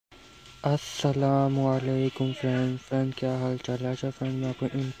अस्सलामुअलैकुम फ्रेंड क्या हाल चाल है। अच्छा फ्रेंड, मैं आपको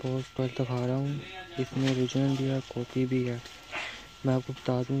इनपोड्स पर दिखा रहा हूँ। इसमें ओरिजिनल भी है, कॉपी भी है। मैं आपको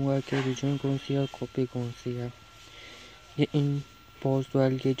बता दूँगा कि ओरिजिनल कौन सी है और कॉपी कौन सी है। ये इनपोड्स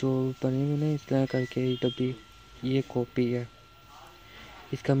 12 के जो बने हुए ना इस तरह करके डब्बी, ये कॉपी है।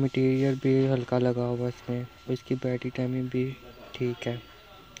 इसका मटेरियल भी हल्का लगा हुआ है इसमें, और इसकी बैटरी टाइमिंग भी ठीक है।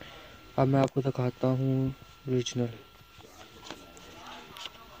 अब मैं आपको दिखाता हूँ ओरिजिनल।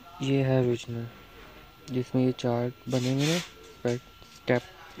 ये है ओरिजिनल, जिसमें ये 4 बने हुए हैं स्टेप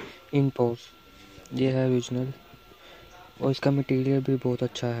इनपोड्स। ये है ओरिजिनल, और इसका मटेरियल भी बहुत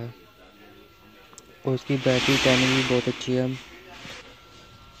अच्छा है, और इसकी बैटरी टाइमिंग भी बहुत अच्छी है।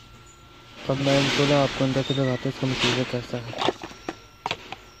 अब मैं इनको ना आपको अंदर से लगाता हूँ इसका मटेरियल कैसा है।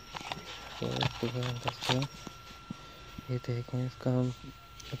 तो अंदर से ये देखें, इसका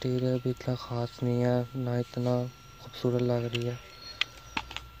मटेरियल भी इतना ख़ास नहीं है, ना इतना खूबसूरत लग रही है।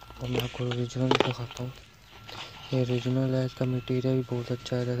 और मैं आपको ओरिजिनल दिखाता हूँ। ये ओरिजिनल है, इसका मटेरियल भी बहुत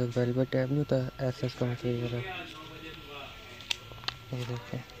अच्छा है। जैसे वेलवेट टाइप नहीं होता, ऐसा इसका मटेरियल है। ये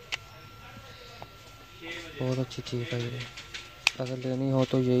देखें, बहुत अच्छी चीज़ है ये। अगर लेनी हो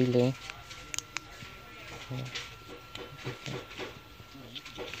तो यही लें।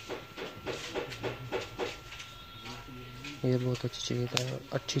 ये बहुत अच्छी चीज़ है,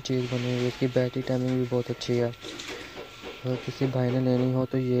 अच्छी चीज़ बनी हुई है। इसकी बैटरी टाइमिंग भी बहुत अच्छी है। अगर किसी भाई ने लेनी हो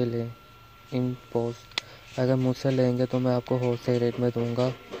तो ये लें इनपोड्स। अगर मुझसे लेंगे तो मैं आपको होलसेल रेट में दूंगा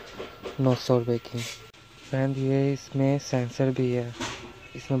 900 रुपये की। फ्रेंड, ये इसमें सेंसर भी है,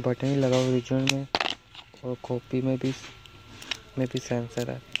 इसमें बटन ही लगा ओरिजिनल में, और कॉपी में भी सेंसर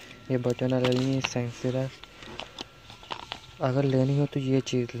है। ये बटन अलग नहीं है, सेंसर है। अगर लेनी हो तो ये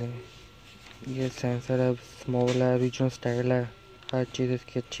चीज़ लें। ये सेंसर है, स्मॉल है, ओरिजिनल स्टाइल है, हर चीज़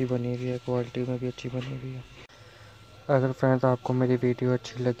इसकी अच्छी बनी हुई है, क्वालिटी में भी अच्छी बनी हुई है। अगर फ्रेंड्स आपको मेरी वीडियो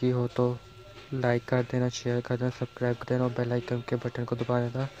अच्छी लगी हो तो लाइक कर देना, शेयर कर देना, सब्सक्राइब कर देना, और बेल आइकन के बटन को दबा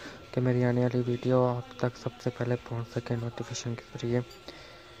देना कि मेरी आने वाली वीडियो आप तक सबसे पहले पहुंच सके नोटिफिकेशन के ज़रिए।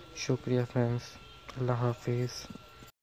 शुक्रिया फ्रेंड्स, अल्लाह हाफिज़।